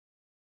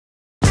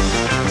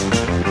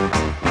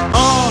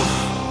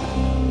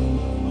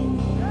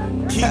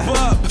Keep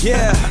up,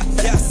 yeah,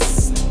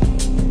 yes.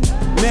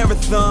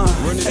 Marathon,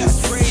 running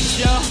this race,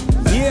 y'all.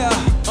 Yeah,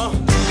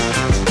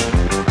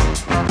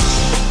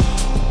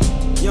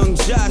 Young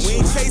Josh, we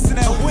ain't chasing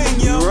that wing,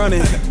 yo. We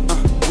running,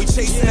 we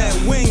chasing that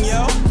wing,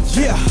 yo.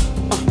 Yeah,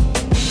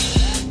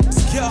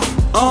 let's go.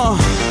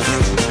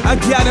 I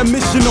got a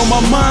mission on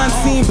my mind.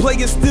 Team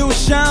players still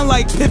shine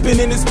like Pippen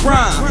in his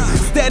prime.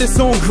 Status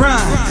on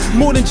grind,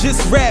 more than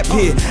just rap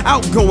here.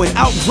 Outgoing,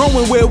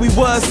 outgrowing where we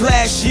was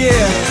last year.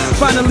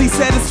 Finally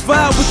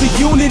satisfied with the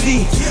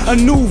unity. A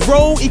new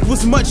role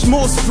equals much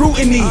more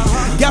scrutiny.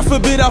 God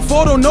forbid I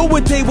fall, don't know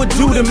what they would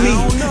do to me.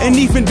 And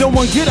even though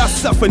I'm good, I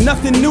suffer,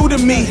 nothing new to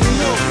me.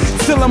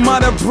 Till I'm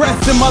out of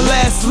breath in my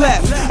last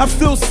lap. I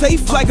feel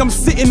safe like I'm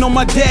sitting on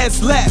my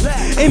dad's lap.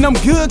 And I'm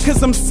good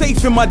cause I'm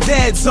safe in my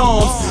dad's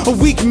arms. A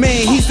weak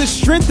man, he's the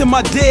strength in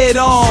my dead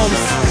arms.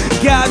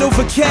 God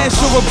over cash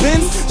or a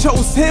Benz,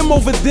 chose him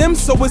over them,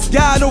 so it's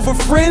God over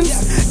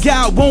friends.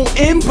 God won't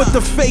end, but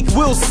the fake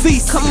will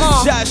cease. Come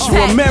on,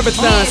 Joshua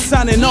Marathon,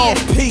 signing off,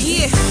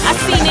 peace. I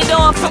seen it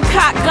all from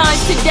cock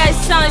guns to dead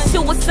sons,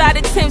 suicide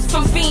attempts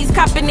from fiends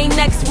copping their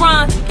next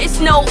run. It's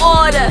no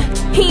order.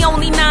 He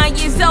only 9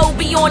 years old,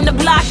 be on the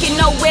block and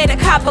nowhere to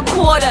cop a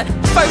quarter.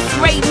 First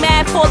grade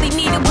math, all he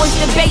needed was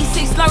the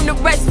basics. Learn the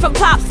rest from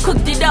pops,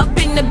 cooked it up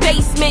in the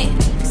basement.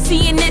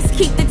 Seeing this,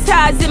 keep the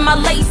ties in my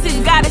laces.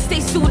 Gotta stay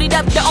suited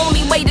up, the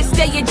only way to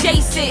stay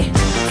adjacent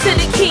to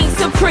the king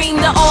supreme,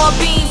 the all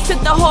beings.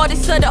 Took the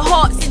hardest of the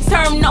hearts and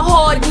turned the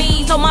hard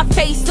knees on my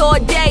face all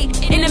day.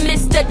 In the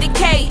midst of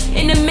decay,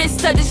 in the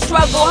midst of the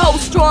struggle, hold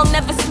strong,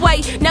 never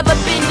sway, never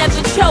bend,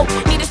 never choke.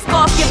 Need a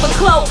scarf, give a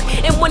cloak.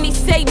 And when he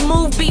say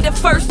move, be the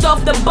first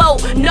off the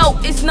boat. No,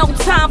 it's no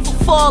time for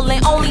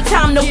falling, only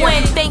time to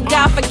win. Thank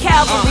God for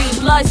Calvary,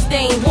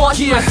 bloodstained, wash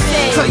my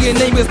sins. Tell your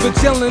neighbors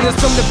Magellan is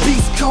from the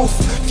Beast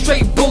Coast.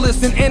 Straight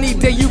bullets and any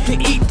day you can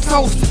eat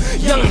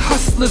toast. Young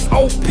hustlers,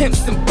 old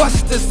pimps and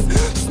busters.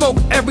 Smoke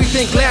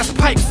everything, glass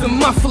pipes and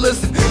mufflers.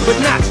 But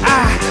not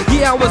I,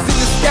 yeah I was in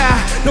the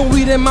sky. No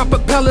weed in my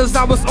propellers,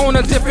 I was on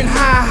a different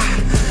high.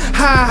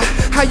 Hi,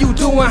 how you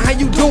doing, how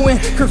you doing?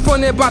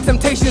 Confronted by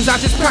temptations, I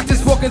just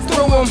practice walking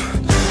through them.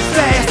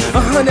 Fast,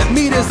 100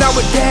 meters I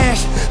would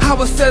dash. I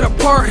was set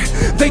apart,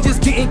 they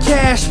just getting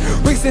cash.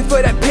 Racing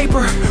for that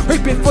paper,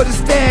 raping for the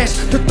stash.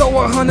 To throw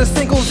 100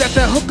 singles at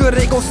the hooker,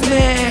 they gon'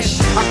 smash.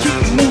 I keep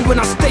moving,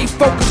 I stay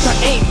focused, I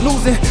ain't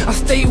losing. I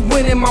stay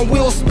winning, my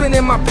wheels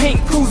spinning, my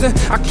paint cruising.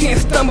 I can't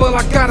stumble,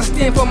 I gotta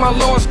stand for my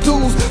lost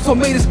dues. So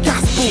may this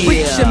gospel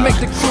reach and make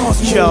the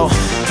cross move. Yo,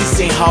 this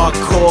ain't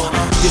hardcore,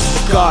 this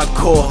is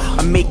Godcore.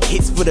 I make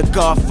hits for the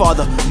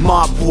Godfather,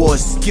 mob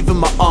wars. Give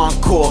him an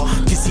encore,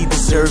 cause he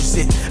deserves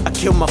it. I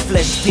kill my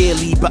flesh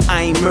daily, but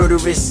I ain't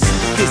murderous.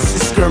 This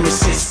is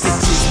skirmishes,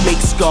 stitches make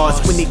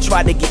scars. When they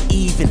try to get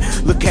even,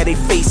 look how they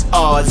face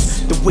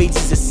odds. The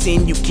wages of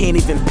sin you can't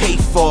even pay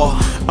for.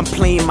 I'm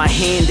playing my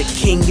hand, the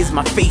king is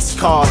my face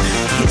card.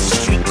 Hit the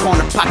street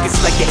corner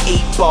pockets like an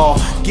 8-ball.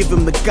 Give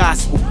him the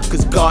gospel,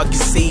 cause God can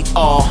save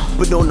all.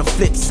 But on the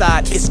flip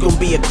side, it's gonna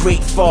be a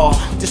great fall.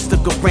 Just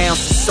look around,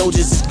 some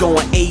soldiers is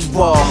going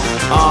AWOL.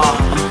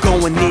 I'm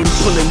going in,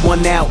 pulling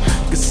one out.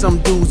 Cause some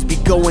dudes be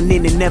going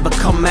in and never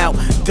come out.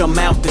 Dumb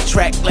out the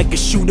track like a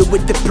shooter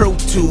with the Pro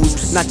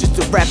Tools. Not just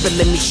a rapper,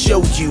 let me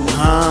show you,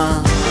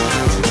 huh?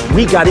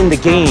 We got in the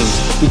game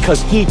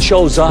because he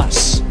chose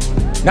us,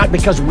 not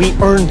because we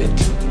earned it.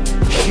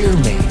 Hear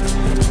me.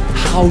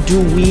 How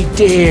do we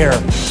dare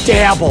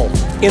dabble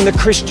in the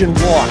Christian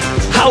walk?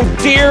 How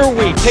dare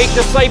we take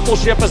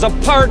discipleship as a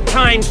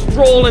part-time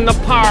stroll in the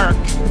park?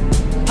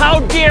 How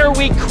dare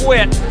we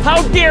quit?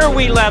 How dare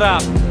we let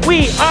up?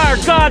 We are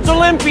God's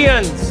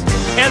Olympians.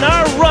 And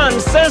our run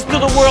says to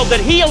the world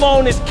that He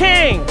alone is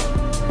King.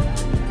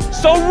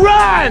 So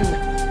run!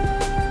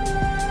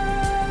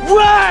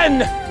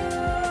 Run!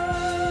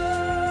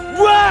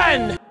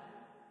 Run!